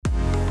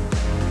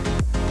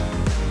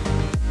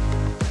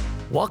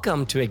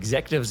Welcome to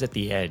Executives at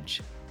the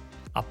Edge,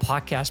 a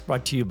podcast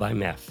brought to you by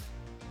MEF.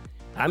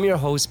 I'm your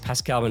host,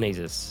 Pascal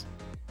Menezes.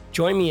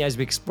 Join me as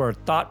we explore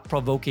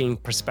thought-provoking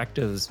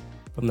perspectives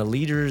from the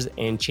leaders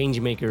and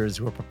changemakers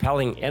who are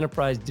propelling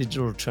enterprise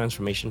digital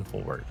transformation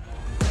forward.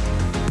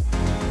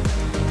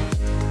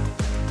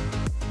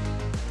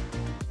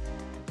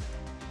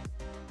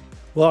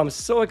 Well, I'm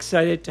so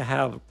excited to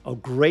have a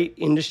great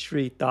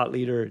industry thought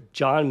leader,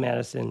 John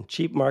Madison,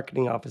 Chief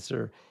Marketing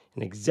Officer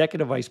and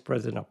Executive Vice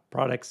President of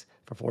Products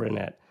for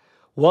Fortinet.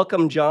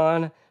 Welcome,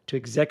 John, to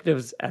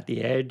Executives at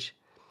the Edge.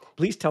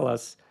 Please tell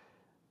us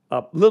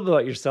a little bit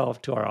about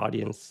yourself to our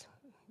audience.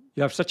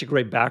 You have such a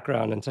great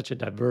background and such a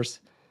diverse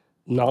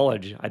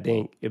knowledge. I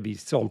think it'd be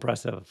so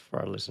impressive for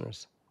our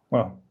listeners.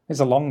 Well,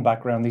 it's a long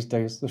background these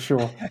days, for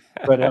sure.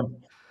 But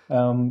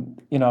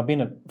I've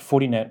been at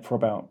Fortinet for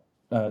about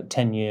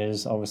 10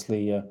 years.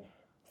 Obviously,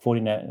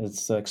 Fortinet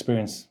has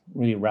experienced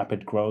really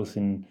rapid growth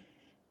in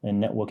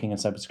networking and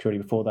cybersecurity.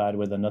 Before that,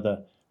 with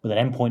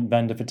an endpoint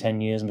vendor for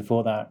 10 years, and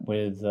before that,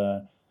 with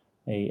a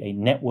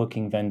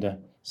networking vendor.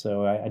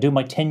 So I do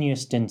my 10-year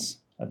stints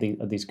at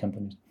these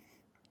companies.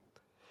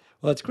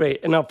 Well, that's great.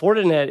 And now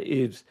Fortinet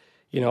is,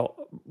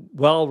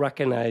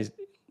 well-recognized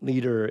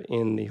leader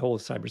in the whole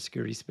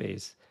cybersecurity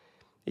space.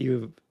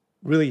 You've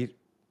really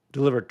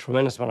delivered a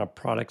tremendous amount of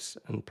products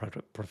and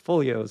product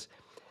portfolios.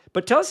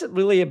 But tell us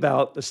really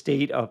about the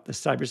state of the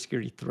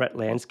cybersecurity threat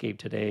landscape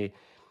today.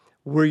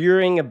 We're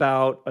hearing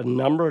about a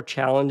number of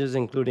challenges,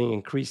 including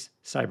increased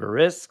cyber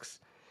risks,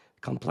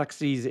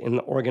 complexities in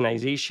the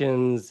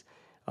organizations,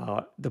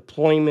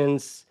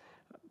 deployments,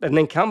 and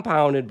then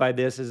compounded by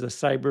this is the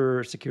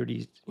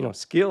cybersecurity,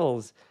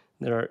 skills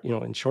that are,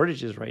 in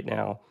shortages right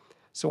now.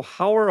 So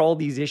how are all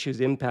these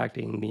issues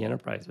impacting the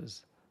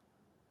enterprises?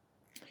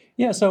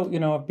 Yeah, so,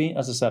 I've been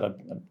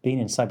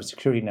in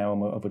cybersecurity now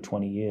over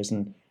 20 years,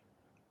 and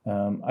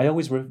I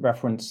always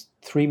reference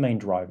three main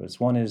drivers.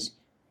 One is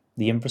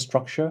the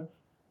infrastructure,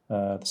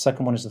 the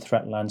second one is the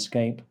threat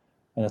landscape,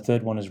 and the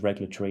third one is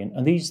regulatory.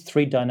 And these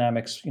three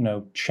dynamics,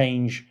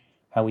 change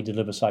how we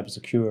deliver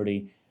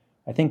cybersecurity.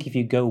 I think if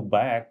you go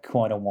back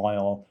quite a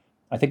while,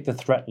 I think the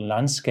threat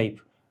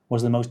landscape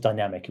was the most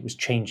dynamic. It was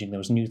changing. There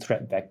was new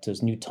threat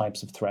vectors, new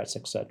types of threats,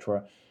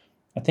 etc.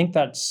 I think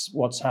that's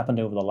what's happened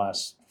over the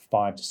last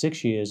 5 to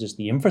 6 years is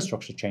the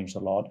infrastructure changed a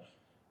lot.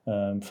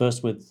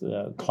 First with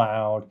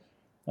cloud,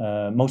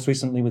 most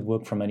recently with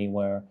work from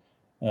anywhere.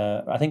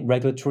 I think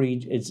regulatory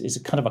is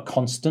kind of a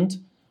constant.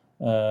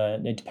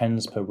 It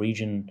depends per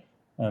region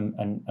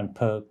and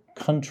per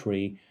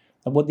country.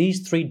 And what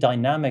these three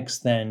dynamics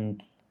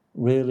then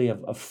really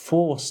have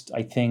forced,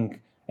 I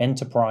think,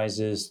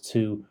 enterprises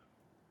to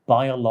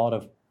buy a lot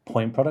of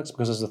point products,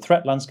 because as the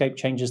threat landscape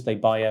changes, they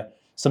buy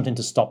something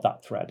to stop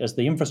that threat. As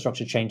the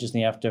infrastructure changes, they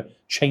have to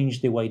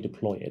change the way they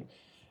deploy it.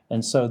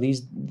 And so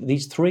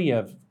these three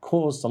have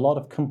caused a lot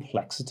of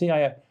complexity.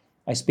 I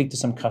speak to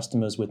some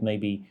customers with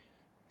maybe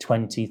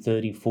 20,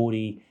 30,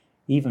 40,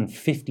 even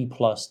 50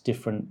 plus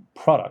different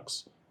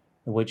products,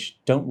 which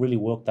don't really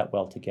work that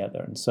well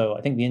together. And so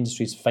I think the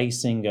industry is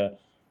facing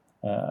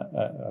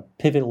a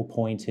pivotal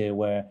point here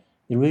where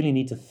they really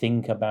need to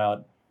think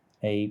about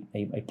a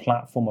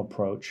platform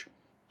approach,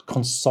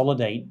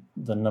 consolidate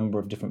the number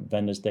of different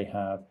vendors they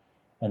have,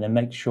 and then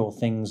make sure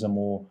things are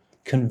more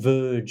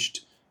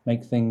converged,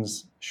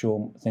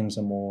 sure things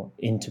are more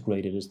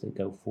integrated as they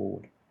go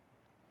forward.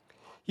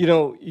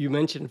 You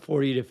mentioned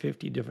 40 to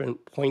 50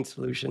 different point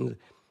solutions.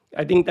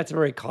 I think that's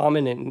very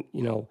common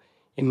in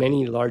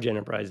many large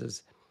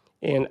enterprises.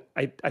 And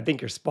I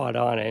think you're spot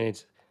on. And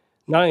it's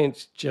not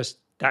it's just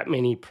that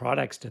many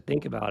products to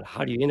think about.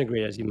 How do you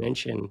integrate, as you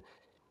mentioned?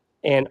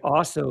 And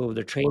also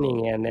the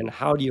training, and then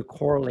how do you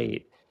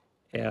correlate?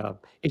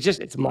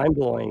 It's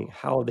mind-blowing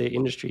how the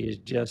industry is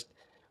just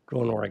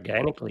grown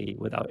organically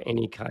without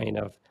any kind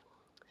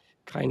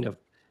of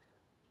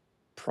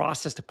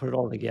process to put it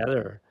all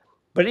together.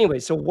 But anyway,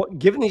 so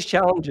given these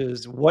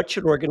challenges, what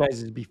should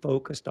organizers be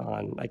focused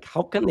on? Like,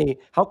 how can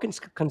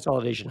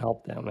consolidation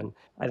help them,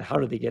 and how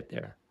do they get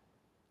there?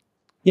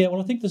 Yeah,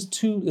 well, I think there's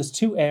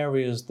two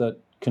areas that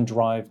can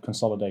drive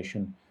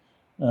consolidation.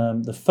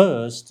 The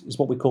first is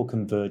what we call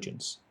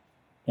convergence.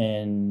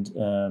 And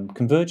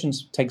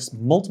convergence takes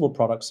multiple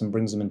products and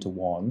brings them into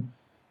one.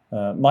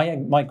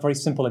 My very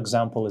simple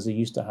example is I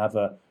used to have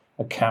a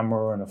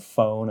camera and a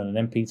phone and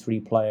an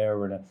MP3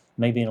 player and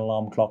maybe an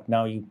alarm clock.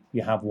 Now you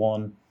have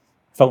one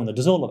phone that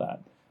does all of that.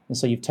 And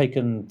so you've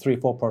taken 3 or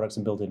 4 products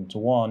and built it into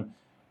one.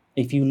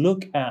 If you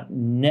look at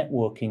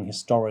networking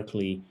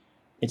historically,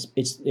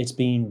 it's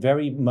been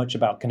very much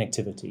about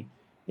connectivity.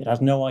 It has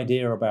no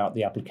idea about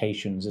the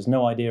applications. There's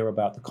no idea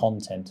about the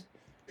content,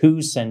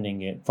 who's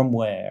sending it, from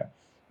where.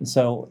 And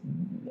so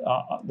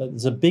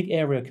there's a big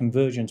area of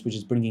convergence, which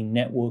is bringing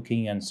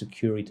networking and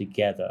security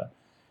together.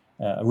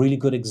 A really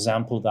good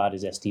example of that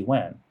is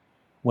SD-WAN,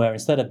 where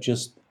instead of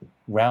just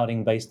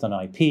routing based on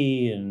IP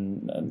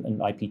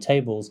and IP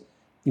tables,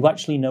 you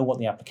actually know what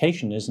the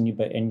application is, and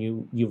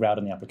you route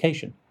on the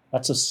application.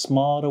 That's a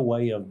smarter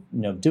way of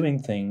doing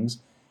things.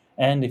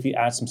 And if you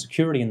add some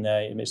security in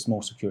there, it's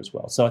more secure as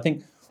well. So I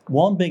think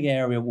One big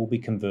area will be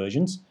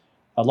convergence.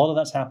 A lot of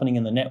that's happening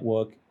in the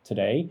network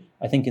today.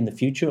 I think in the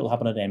future it'll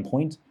happen at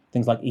endpoint.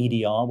 Things like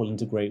EDR will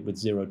integrate with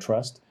zero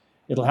trust.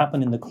 It'll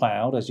happen in the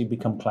cloud as you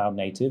become cloud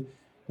native.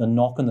 The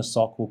NOC and the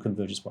SOC will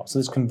converge as well. So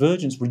this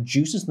convergence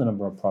reduces the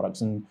number of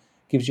products and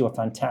gives you a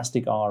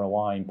fantastic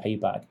ROI and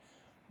payback.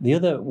 The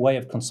other way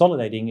of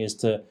consolidating is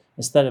to,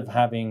 instead of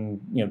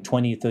having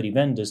 20 or 30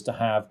 vendors, to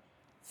have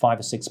 5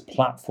 or 6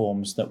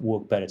 platforms that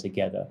work better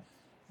together.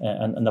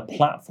 And the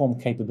platform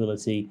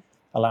capability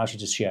allows you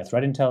to share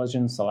threat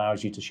intelligence,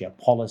 allows you to share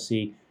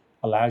policy,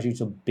 allows you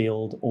to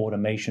build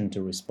automation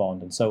to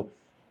respond. And so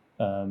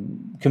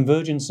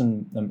convergence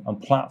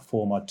and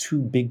platform are two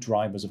big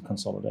drivers of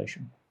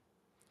consolidation.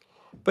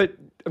 But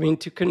I mean,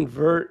 to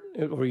convert,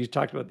 or you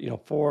talked about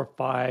 4 or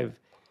 5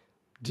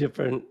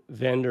 different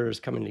vendors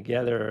coming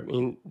together. I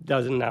mean,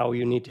 doesn't now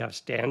you need to have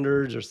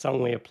standards or some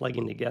way of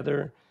plugging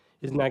together?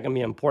 Isn't that going to be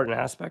an important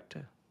aspect?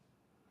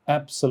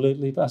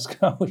 Absolutely,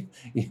 Pascal.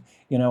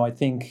 I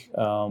think,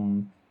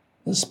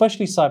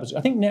 especially cyber.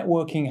 I think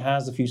networking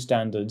has a few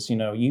standards. The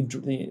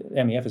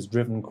MEF has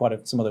driven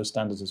some of those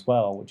standards as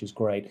well, which is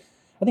great.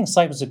 I think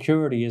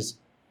cybersecurity is,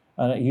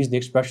 I use the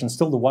expression,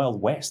 still the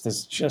Wild West.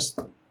 There's just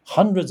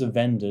hundreds of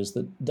vendors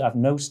that have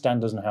no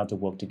standards on how to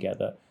work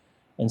together.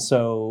 And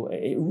so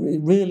it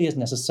really is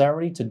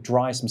necessary to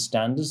drive some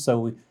standards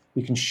so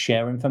we can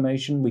share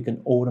information, we can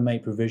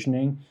automate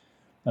provisioning,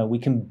 we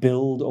can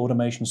build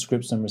automation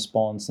scripts and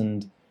response.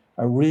 And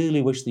I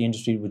really wish the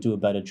industry would do a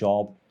better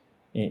job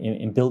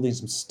in building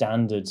some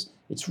standards.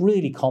 It's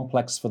really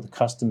complex for the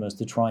customers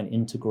to try and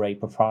integrate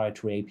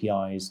proprietary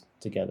APIs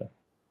together.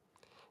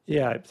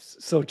 Yeah, it's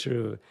so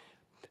true.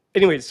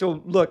 Anyway,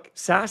 so look,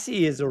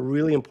 SASE is a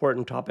really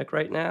important topic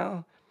right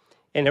now,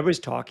 and everybody's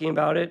talking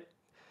about it.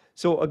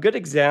 So a good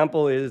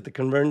example is the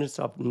convergence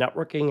of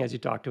networking, as you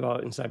talked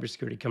about, in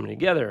cybersecurity coming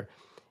together.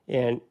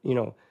 And,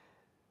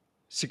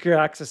 Secure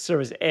Access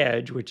Service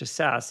Edge, which is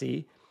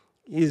SASE,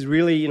 is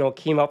really,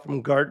 came out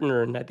from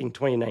Gartner in, I think,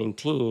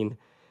 2019.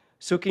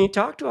 So can you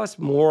talk to us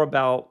more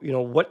about,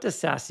 what does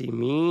SASE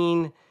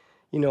mean?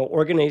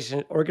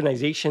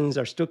 Organizations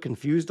are still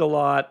confused a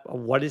lot.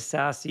 What is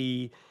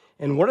SASE?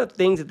 And what are the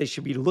things that they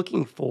should be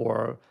looking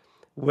for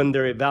when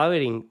they're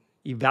evaluating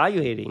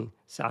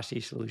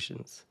SASE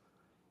solutions?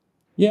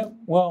 Yeah,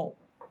 well,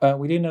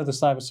 we do know the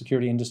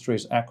cybersecurity industry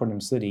is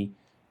acronym city.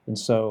 And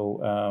so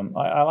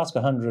I'll ask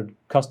 100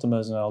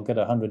 customers and I'll get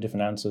 100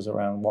 different answers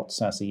around what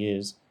SASE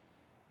is.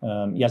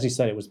 As you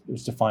said, it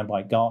was defined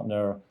by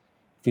Gartner a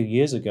few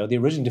years ago. They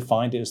originally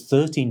defined it as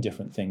 13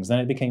 different things. Then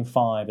it became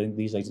 5, and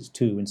these days it's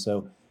 2. And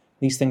so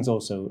these things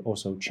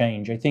also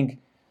change. I think,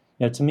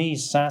 to me,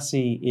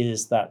 SASE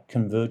is that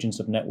convergence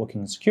of networking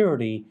and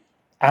security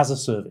as a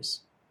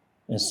service.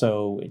 And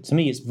so, to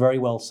me, it's very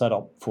well set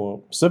up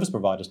for service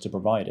providers to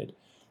provide it.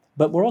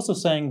 But we're also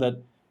saying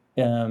that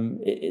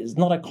it's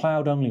not a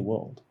cloud-only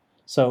world.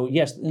 So,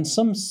 yes, in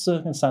some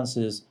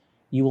circumstances,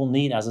 you will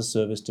need as a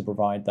service to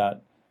provide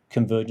that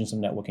convergence of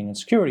networking and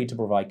security to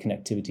provide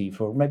connectivity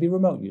for maybe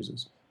remote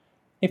users.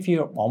 If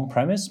you're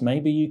on-premise,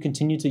 maybe you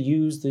continue to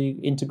use the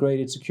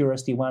integrated secure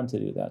SD-WAN to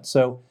do that.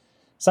 So,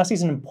 SASE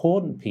is an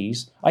important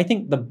piece. I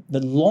think the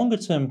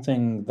longer-term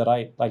thing that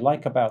I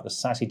like about the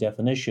SASE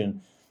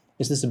definition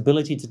is this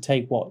ability to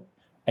take what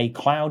a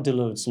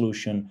cloud-delivered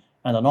solution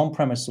and an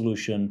on-premise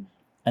solution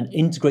and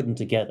integrate them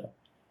together.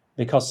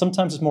 Because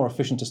sometimes it's more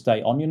efficient to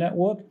stay on your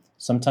network,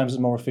 sometimes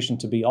it's more efficient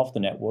to be off the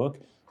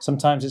network,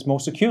 sometimes it's more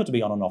secure to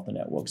be on and off the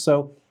network.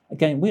 So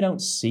again, we don't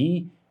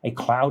see a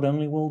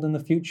cloud-only world in the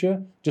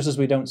future, just as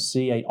we don't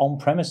see a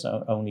on-premise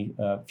only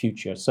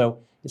future. So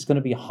it's going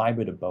to be a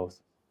hybrid of both.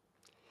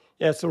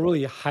 Yeah, so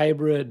really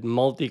hybrid,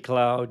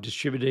 multi-cloud,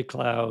 distributed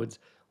clouds,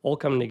 all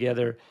coming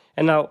together.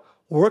 And now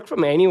work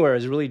from anywhere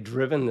has really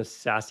driven this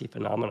SASE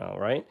phenomenon,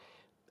 right?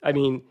 I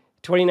mean,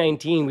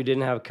 2019, we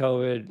didn't have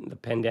COVID, the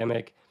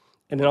pandemic,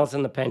 and then all of a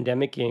sudden the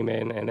pandemic came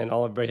in, and then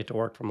all everybody had to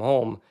work from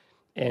home.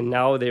 And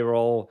now they were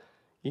all,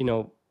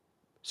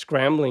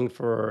 scrambling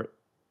for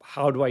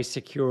how do I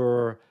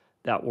secure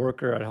that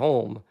worker at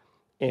home?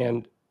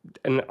 And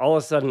all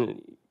of a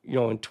sudden,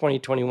 in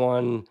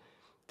 2021,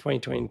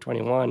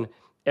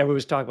 everyone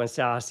was talking about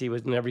SASE,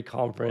 was in every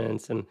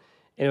conference, and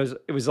it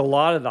was a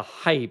lot of the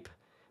hype.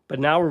 But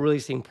now we're really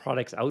seeing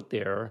products out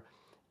there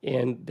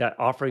and that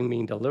offering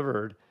being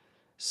delivered.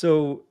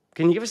 So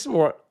can you give us some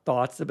more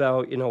thoughts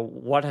about,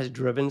 what has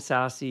driven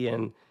SASE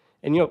and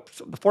the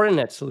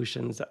Fortinet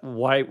solutions,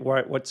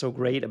 what's so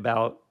great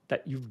about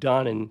that you've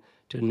done and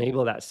to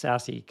enable that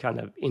SASE kind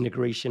of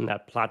integration,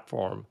 that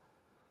platform?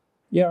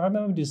 Yeah, I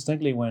remember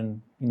distinctly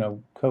when,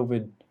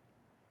 COVID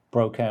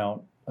broke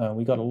out,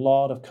 we got a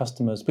lot of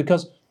customers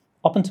because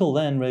up until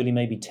then, really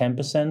maybe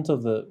 10%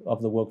 of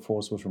the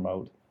workforce was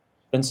remote.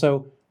 And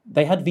so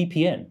they had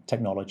VPN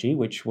technology,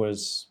 which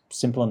was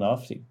simple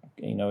enough.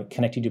 It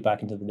connected you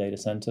back into the data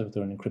center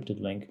through an encrypted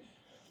link.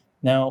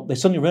 Now, they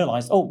suddenly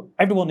realized,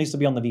 everyone needs to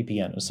be on the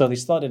VPN. So they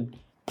started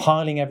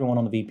piling everyone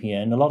on the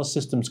VPN. A lot of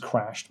systems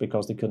crashed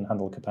because they couldn't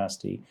handle the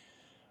capacity.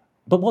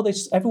 But what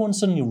everyone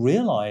suddenly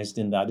realized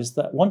in that is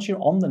that once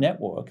you're on the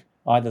network,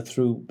 either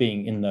through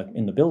being in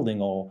the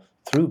building or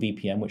through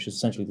VPN, which is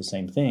essentially the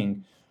same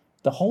thing,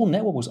 the whole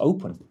network was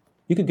open.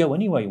 You could go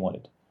anywhere you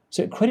wanted.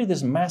 So it created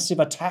this massive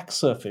attack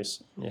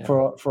surface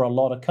for a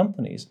lot of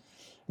companies.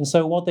 And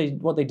so what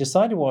they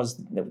decided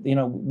was,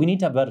 we need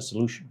to have a better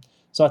solution.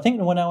 So I think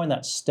we're now in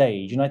that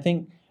stage. And I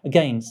think,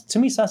 again, to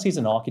me, SASE is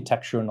an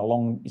architecture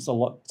and it's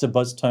a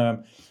buzz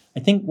term. I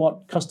think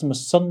what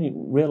customers suddenly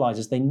realize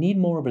is they need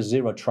more of a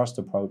zero trust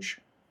approach,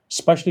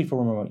 especially for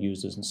remote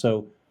users. And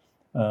so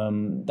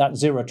that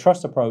zero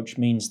trust approach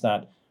means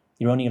that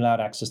you're only allowed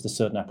access to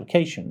certain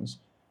applications,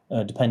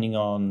 depending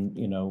on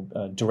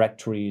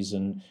directories,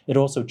 and it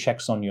also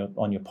checks on your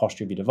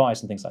posture of your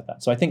device and things like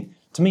that. So I think,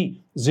 to me,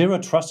 zero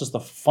trust is the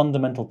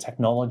fundamental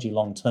technology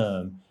long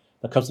term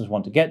that customers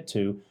want to get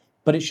to.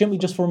 But it shouldn't be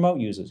just for remote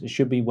users. It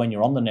should be when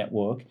you're on the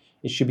network.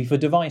 It should be for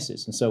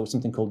devices. And so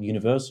something called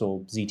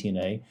universal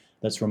ZTNA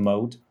that's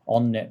remote,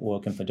 on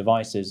network, and for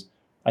devices,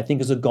 I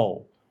think is a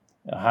goal.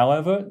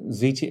 However,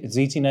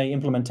 ZTNA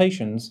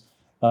implementations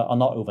are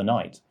not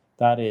overnight.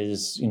 That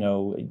is,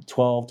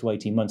 12 to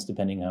 18 months,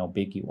 depending how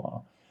big you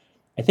are.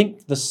 I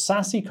think the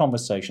SASE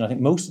conversation, I think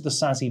most of the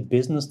SASE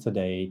business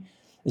today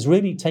is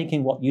really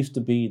taking what used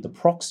to be the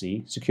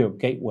proxy, secure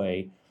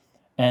gateway,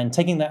 and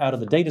taking that out of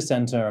the data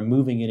center and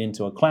moving it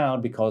into a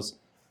cloud, because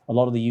a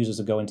lot of the users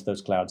are going to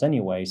those clouds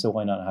anyway, so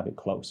why not have it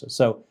closer?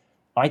 So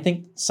I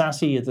think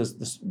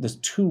SASE, there's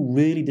two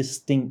really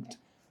distinct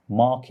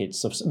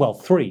markets,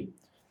 three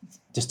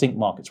distinct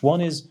markets.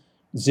 One is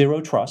zero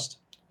trust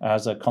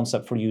as a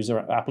concept for user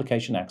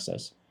application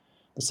access.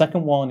 The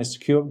second one is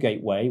secure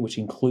gateway, which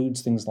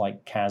includes things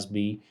like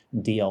CASB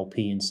and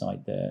DLP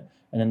inside there.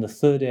 And then the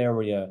third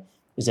area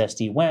is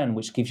SD-WAN,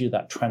 which gives you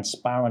that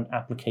transparent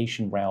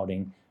application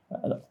routing.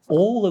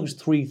 All those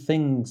three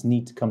things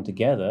need to come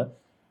together.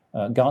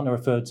 Gartner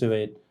referred to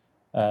it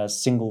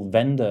as single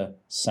vendor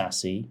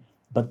SASE,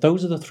 but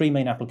those are the three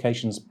main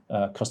applications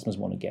customers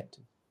want to get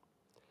to.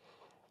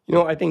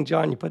 I think,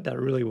 John, you put that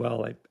really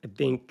well. I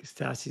think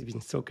SASE has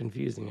been so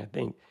confusing. I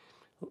think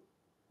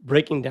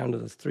breaking down to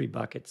those three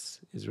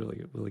buckets is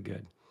really, really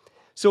good.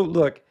 So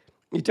look,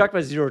 you talked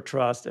about zero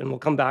trust, and we'll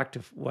come back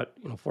to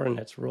what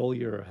Fortinet's role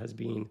here has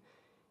been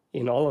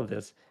in all of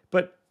this.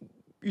 But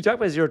you talk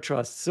about zero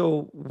trust.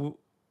 So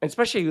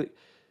especially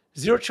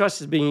zero trust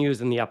is being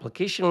used in the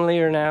application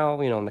layer now,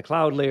 in the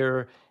cloud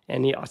layer,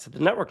 and also the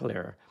network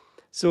layer.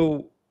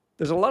 So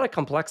there's a lot of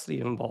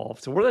complexity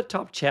involved. So what are the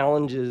top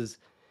challenges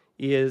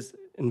is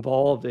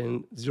involved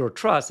in zero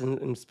trust,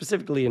 and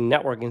specifically in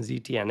network and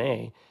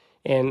ZTNA,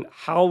 and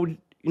how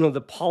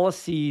the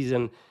policies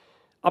and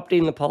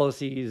updating the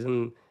policies?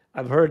 And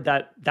I've heard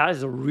that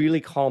is a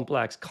really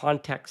complex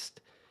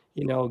context.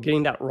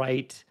 Getting that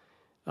right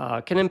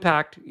can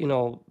impact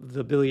the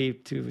ability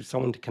to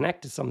someone to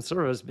connect to some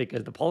service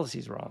because the policy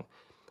is wrong,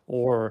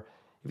 or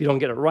if you don't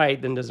get it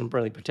right, then it doesn't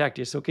really protect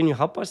you. So can you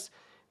help us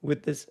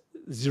with this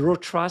zero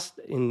trust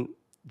in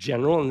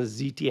general and the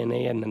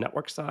ZTNA and the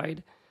network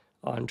side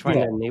on trying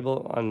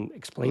to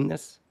explain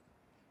this?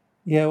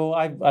 Yeah, well,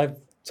 I've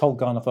told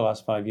Gartner for the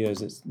last 5 years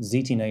that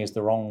ZTNA is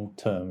the wrong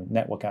term.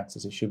 Network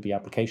access, it should be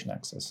application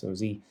access. So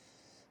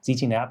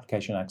ZTNA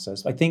application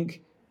access, I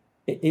think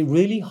it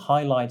really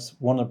highlights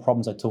one of the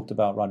problems I talked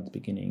about right at the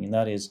beginning, and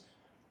that is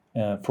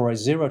for a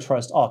zero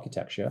trust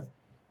architecture,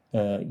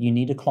 you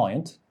need a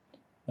client,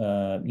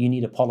 you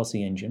need a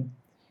policy engine,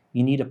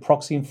 you need a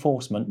proxy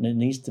enforcement, and it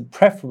needs to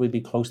preferably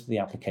be close to the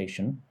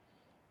application.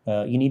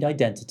 You need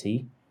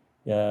identity.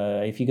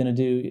 If you're going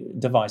to do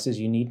devices,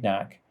 you need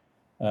NAC.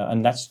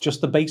 And that's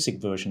just the basic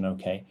version,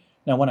 okay?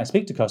 Now, when I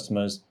speak to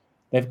customers,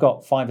 they've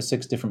got 5 or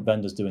 6 different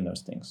vendors doing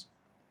those things.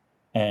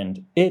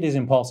 And it is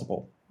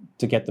impossible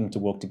to get them to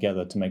work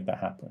together to make that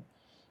happen.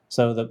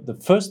 So the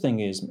first thing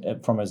is,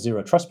 from a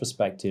zero trust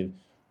perspective,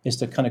 is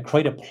to kind of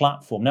create a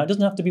platform. Now, it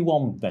doesn't have to be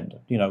one vendor.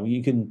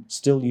 You can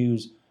still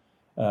use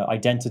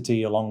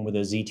identity along with a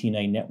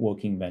ZTNA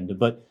networking vendor.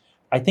 But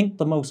I think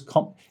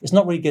it's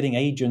not really getting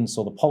agents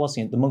or the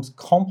policy. The most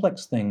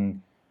complex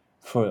thing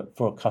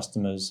for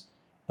customers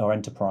or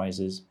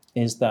enterprises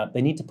is that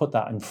they need to put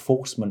that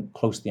enforcement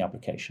close to the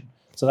application.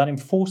 So that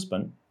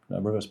enforcement,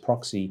 reverse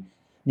proxy,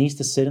 needs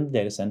to sit in the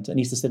data center, it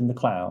needs to sit in the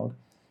cloud,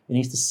 it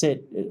needs to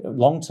sit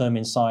long-term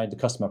inside the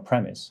customer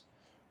premise.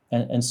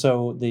 And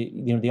so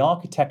the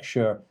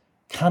architecture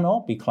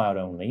cannot be cloud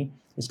only.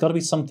 It's got to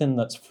be something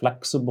that's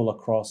flexible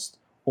across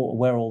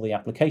where all the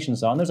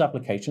applications are. And those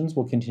applications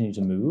will continue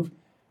to move.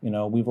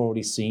 We've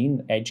already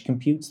seen edge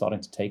compute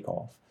starting to take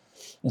off.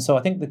 And so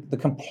I think the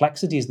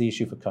complexity is the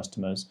issue for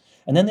customers.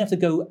 And then they have to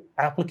go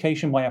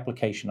application by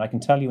application. I can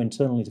tell you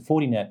internally to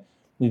Fortinet,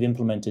 we've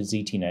implemented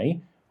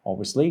ZTNA.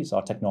 Obviously, it's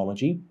our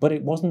technology, but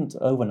it wasn't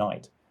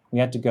overnight. We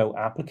had to go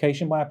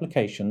application by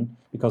application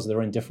because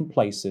they're in different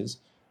places.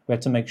 We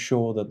had to make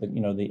sure that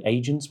the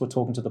agents were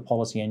talking to the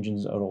policy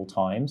engines at all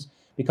times.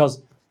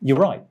 Because you're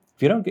right,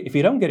 if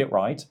you don't get it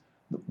right,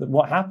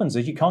 what happens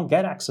is you can't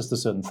get access to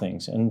certain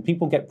things, and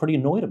people get pretty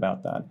annoyed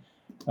about that.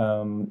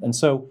 And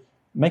so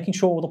making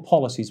sure all the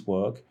policies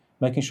work,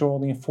 making sure all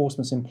the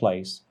enforcement's in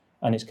place,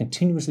 and it's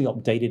continuously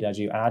updated as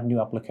you add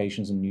new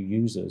applications and new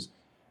users,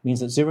 means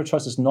that Zero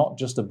Trust is not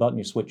just a button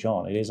you switch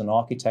on. It is an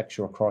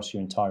architecture across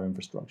your entire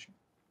infrastructure.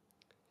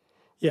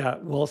 Yeah,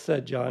 well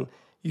said, John.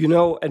 You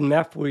know, at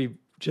MEF, we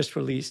just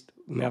released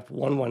MEF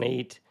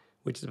 118,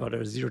 which is about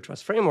a zero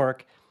trust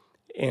framework,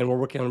 and we're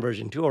working on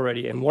version 2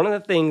 already. And one of the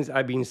things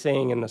I've been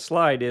saying in the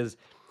slide is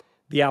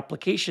the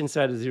application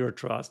side of zero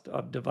trust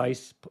of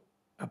device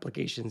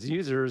applications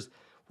users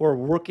who are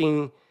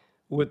working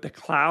with the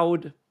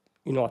cloud,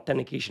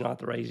 authentication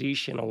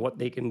authorization on what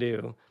they can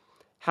do,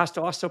 has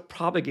to also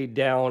propagate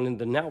down in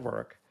the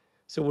network.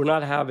 So we're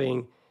not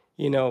having,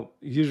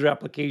 user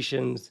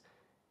applications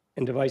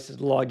and devices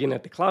log in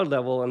at the cloud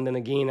level and then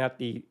again at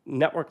the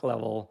network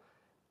level.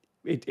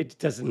 It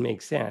doesn't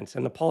make sense.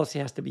 And the policy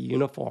has to be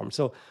uniform.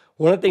 So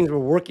one of the things we're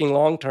working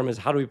long term is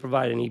how do we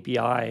provide an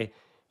API,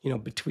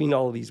 between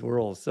all of these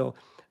worlds. So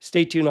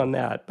stay tuned on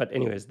that. But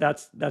anyways,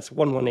 that's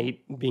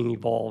 118 being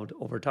evolved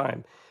over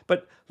time.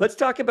 But let's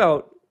talk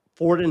about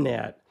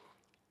Fortinet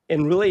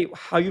and really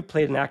how you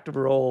played an active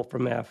role for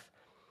MEF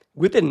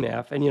within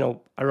MEF. And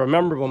I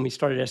remember when we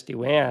started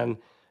SD-WAN,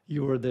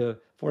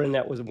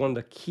 Fortinet was one of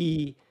the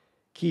key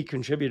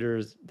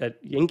contributors that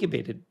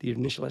incubated the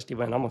initial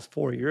SD-WAN almost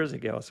 4 years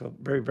ago. So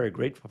very, very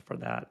grateful for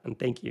that. And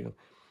thank you.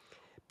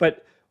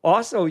 But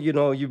also,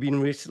 you've been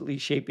recently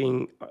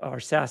shaping our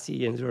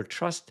SASE and Zero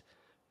Trust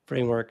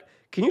framework.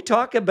 Can you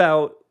talk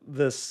about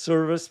the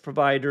service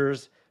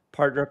providers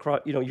partner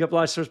across, you have a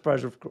lot of service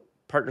providers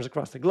partners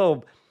across the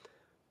globe.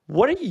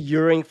 What are you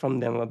hearing from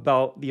them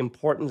about the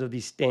importance of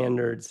these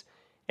standards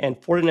and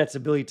Fortinet's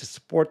ability to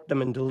support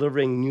them in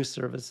delivering new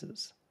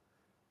services?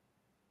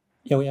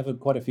 Yeah, we have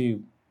quite a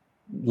few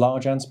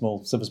large and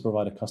small service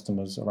provider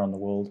customers around the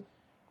world,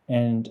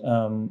 and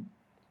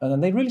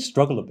they really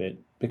struggle a bit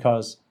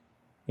because,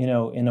 in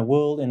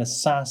a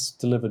SaaS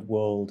delivered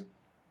world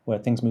where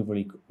things move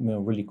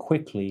really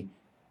quickly,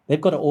 they've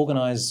got to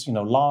organize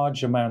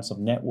large amounts of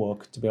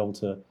network to be able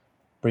to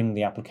bring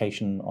the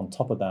application on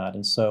top of that,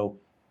 and so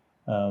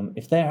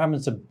if they're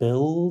having to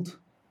build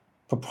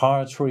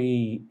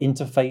proprietary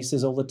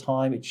interfaces all the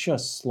time, it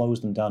just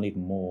slows them down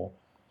even more.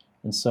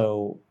 And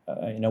so,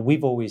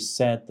 we've always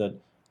said that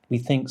we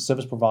know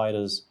service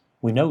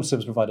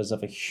providers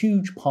have a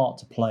huge part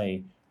to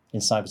play in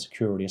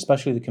cybersecurity,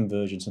 especially the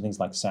convergence and things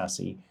like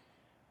SASE.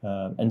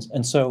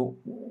 And so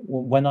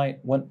when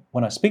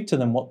I speak to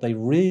them, what they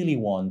really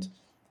want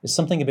is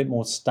something a bit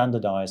more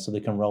standardized so they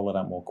can roll it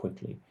out more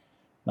quickly.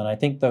 And I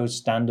think those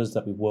standards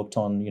that we worked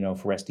on,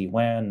 for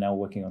SD-WAN, now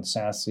working on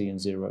SASE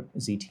and Zero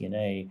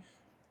ZTNA,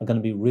 are going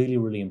to be really,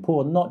 really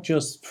important, not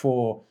just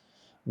for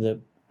the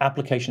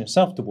application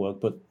itself to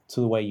work, but to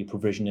the way you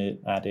provision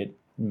it, add it,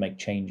 and make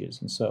changes.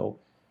 And so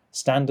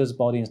standards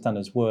body and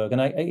standards work.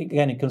 And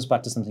again, it comes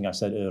back to something I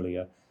said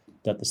earlier,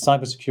 that the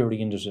cybersecurity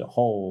industry as a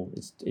whole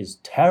is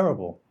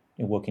terrible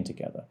in working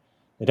together.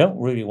 They don't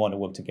really want to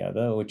work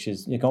together, which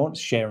is you don't want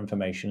to share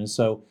information. And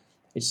so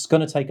it's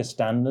going to take a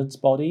standards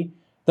body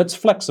that's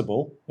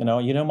flexible.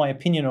 My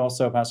opinion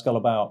also, Pascal,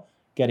 about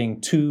getting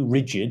too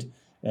rigid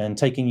and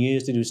taking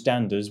years to do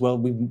standards. Well,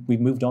 we've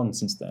moved on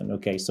since then.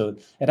 Okay, so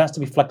it has to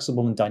be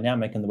flexible and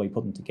dynamic in the way you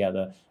put them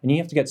together, and you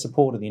have to get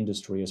support of the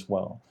industry as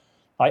well.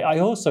 I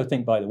also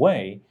think, by the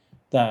way,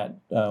 that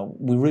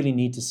we really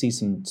need to see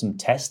some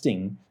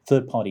testing,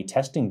 third-party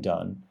testing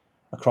done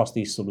across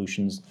these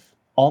solutions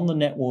on the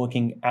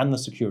networking and the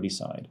security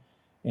side.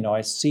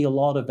 I see a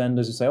lot of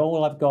vendors who say, "Oh,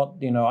 well, I've got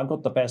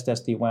the best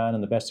SD-WAN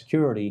and the best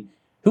security."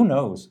 Who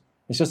knows?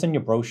 It's just in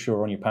your brochure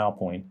or on your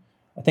PowerPoint.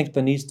 I think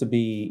there needs to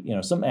be,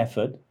 some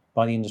effort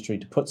by the industry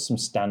to put some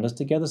standards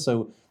together.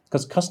 So,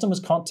 because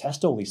customers can't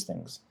test all these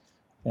things,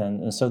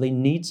 and so they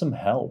need some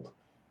help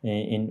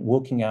in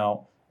working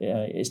out.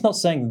 It's not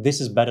saying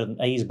this is better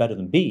than A is better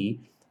than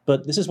B,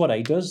 but this is what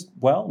A does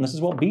well, and this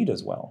is what B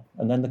does well,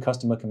 and then the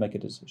customer can make a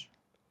decision.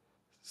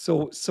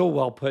 So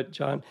well put,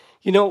 John.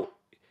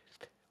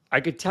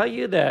 I could tell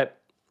you that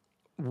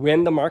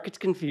when the market's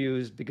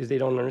confused because they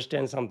don't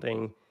understand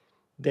something,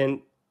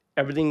 then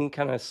everything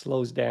kind of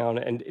slows down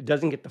and it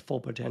doesn't get the full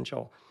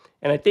potential.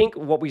 And I think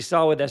what we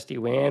saw with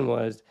SD-WAN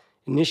was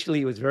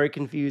initially it was very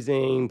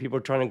confusing. People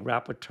were trying to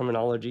grapple with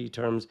terminology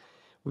terms.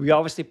 We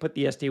obviously put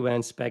the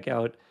SD-WAN spec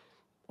out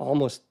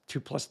almost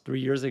 3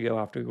 years ago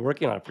after we were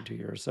working on it for 2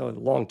 years. So a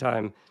long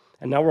time.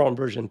 And now we're on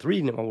version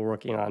 3 now we're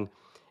working on.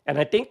 And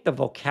I think the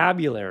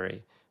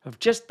vocabulary from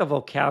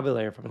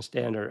a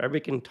standard, everybody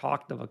can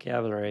talk the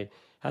vocabulary,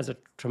 has a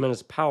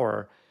tremendous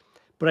power.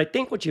 But I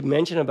think what you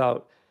mentioned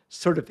about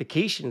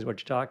certification is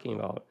what you're talking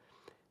about.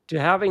 To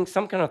having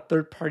some kind of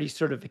third-party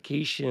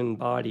certification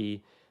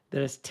body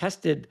that has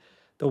tested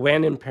the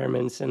WAN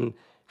impairments and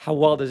how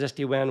well does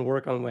SD-WAN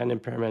work on WAN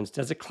impairments?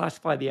 Does it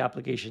classify the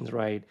applications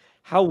right?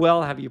 How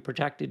well have you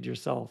protected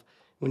yourself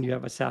when you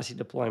have a SASE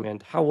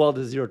deployment? How well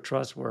does Zero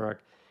Trust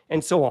work?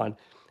 And so on.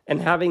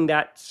 And having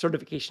that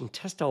certification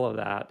test all of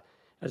that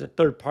as a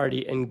third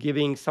party and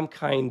giving some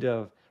kind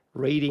of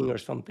rating or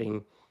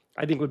something,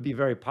 I think would be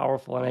very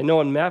powerful. And I know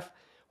in MEF,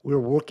 we're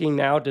working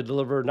now to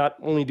deliver, not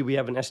only do we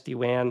have an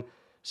SD-WAN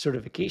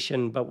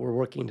certification, but we're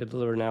working to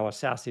deliver now a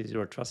SASE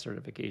Zero Trust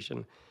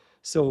certification.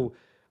 So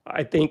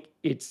I think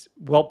it's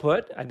well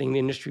put. I think the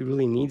industry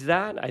really needs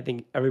that. I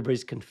think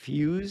everybody's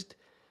confused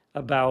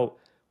about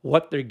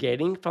what they're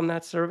getting from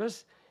that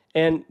service.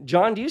 And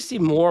John, do you see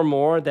more and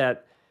more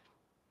that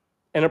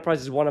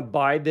enterprises want to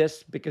buy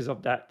this because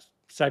of that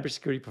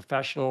cybersecurity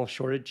professional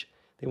shortage?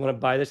 They want to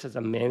buy this as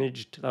a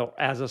managed,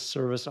 as a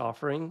service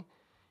offering,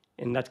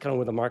 and that's kind of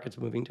where the market's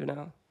moving to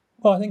now.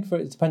 Well, I think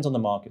it depends on the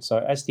market.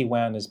 So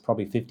SD-WAN is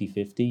probably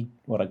 50-50,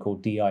 what I call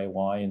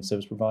DIY and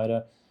service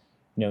provider.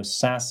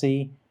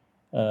 SASE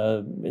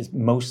is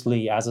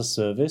mostly as a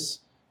service,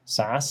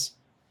 SaaS,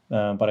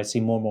 but I see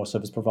more and more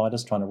service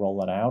providers trying to roll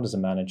that out as a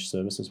managed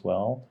service as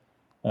well.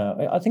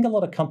 I think a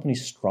lot of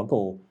companies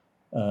struggle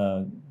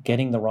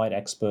getting the right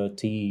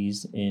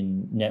expertise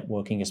in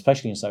networking,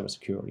 especially in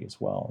cybersecurity as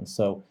well. And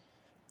so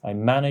a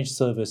managed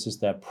service is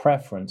their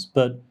preference,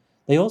 but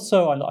they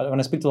also, when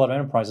I speak to a lot of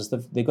enterprises,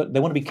 they want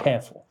to be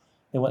careful.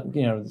 They want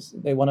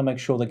to make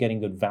sure they're getting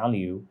good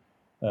value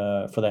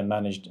for their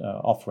managed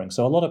offering.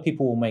 So a lot of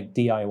people will make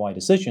DIY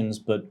decisions,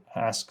 but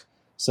ask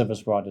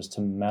service providers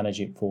to manage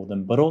it for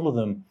them. But all of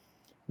them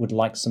would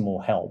like some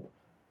more help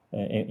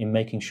in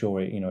making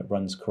sure it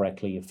runs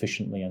correctly,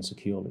 efficiently, and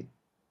securely.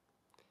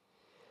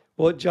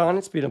 Well, John,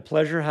 it's been a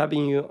pleasure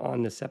having you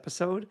on this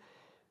episode.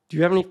 Do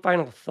you have any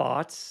final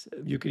thoughts?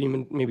 You could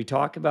even maybe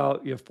talk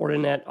about your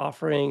Fortinet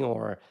offering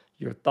or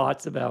your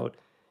thoughts about,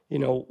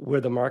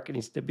 where the market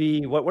needs to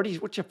be.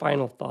 What's your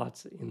final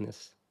thoughts in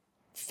this?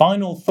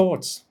 Final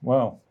thoughts.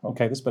 Well,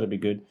 okay, this better be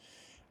good.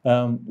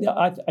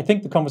 I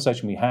think the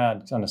conversation we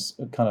had kind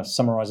of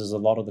summarizes a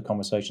lot of the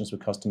conversations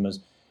with customers.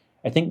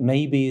 I think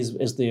maybe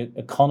as the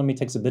economy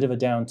takes a bit of a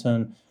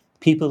downturn,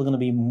 people are going to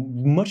be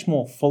much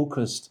more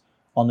focused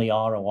on the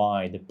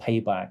ROI, the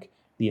payback,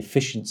 the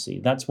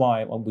efficiency. That's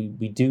why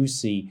we do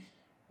see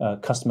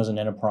customers and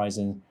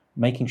enterprises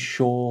making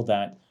sure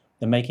that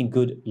they're making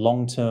good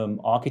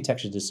long-term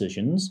architecture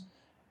decisions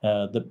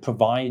that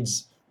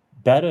provides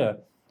better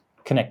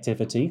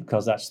connectivity,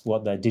 because that's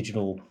what their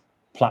digital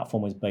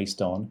platform is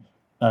based on.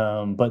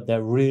 But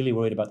they're really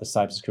worried about the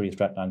cybersecurity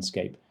threat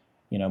landscape.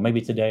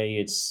 Maybe today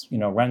it's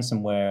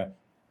ransomware.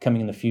 Coming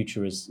in the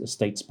future is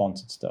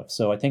state-sponsored stuff.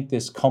 So I think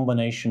this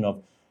combination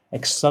of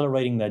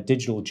accelerating their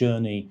digital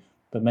journey,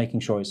 but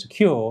making sure it's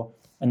secure,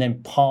 and then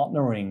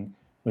partnering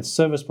with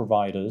service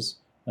providers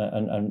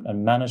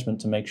and management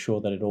to make sure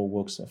that it all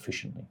works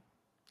efficiently.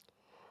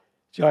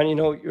 John,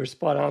 you're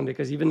spot on,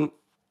 because even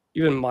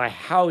my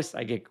house,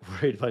 I get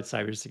worried about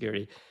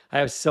cybersecurity. I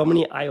have so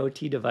many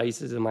IoT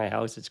devices in my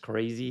house, it's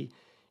crazy.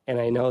 And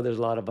I know there's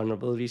a lot of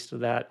vulnerabilities to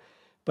that.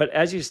 But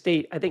as you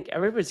state, I think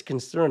everybody's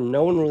concerned.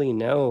 No one really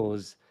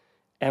knows,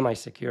 am I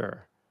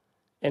secure?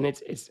 And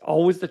it's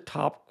always the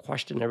top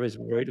question everybody's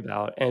worried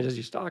about. And as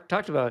you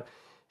talked about,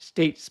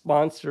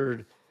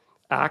 state-sponsored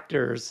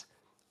actors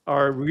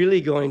are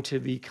really going to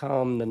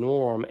become the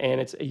norm.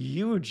 And it's a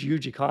huge,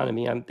 huge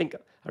economy. I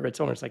read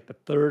somewhere it's like the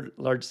third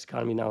largest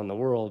economy now in the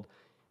world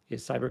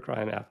is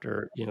cybercrime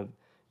after,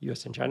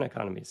 US and China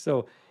economies.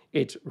 So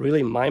it's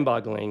really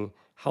mind-boggling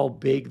how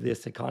big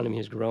this economy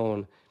has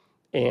grown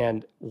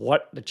and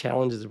what the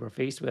challenges we're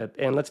faced with.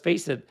 And let's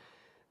face it,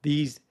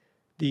 these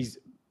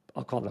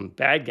I'll call them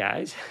bad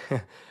guys,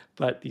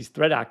 but these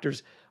threat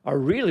actors are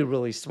really,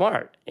 really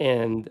smart.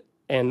 And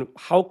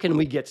how can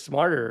we get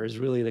smarter is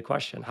really the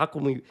question. How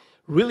can we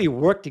really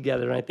work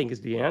together? And I think is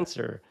the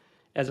answer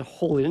as a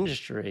whole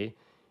industry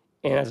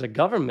and as a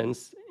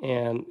governments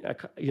and,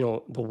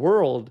 the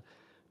world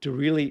to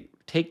really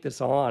take this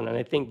on. And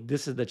I think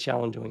this is the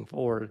challenge going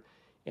forward.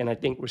 And I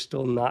think we're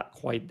still not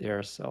quite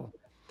there. So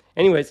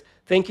anyways,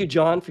 thank you,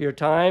 John, for your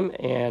time,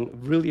 and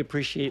really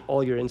appreciate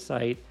all your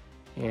insight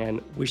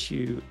and wish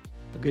you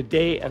a good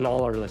day and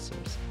all our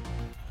listeners.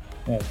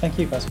 Yeah, thank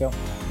you, Pascal.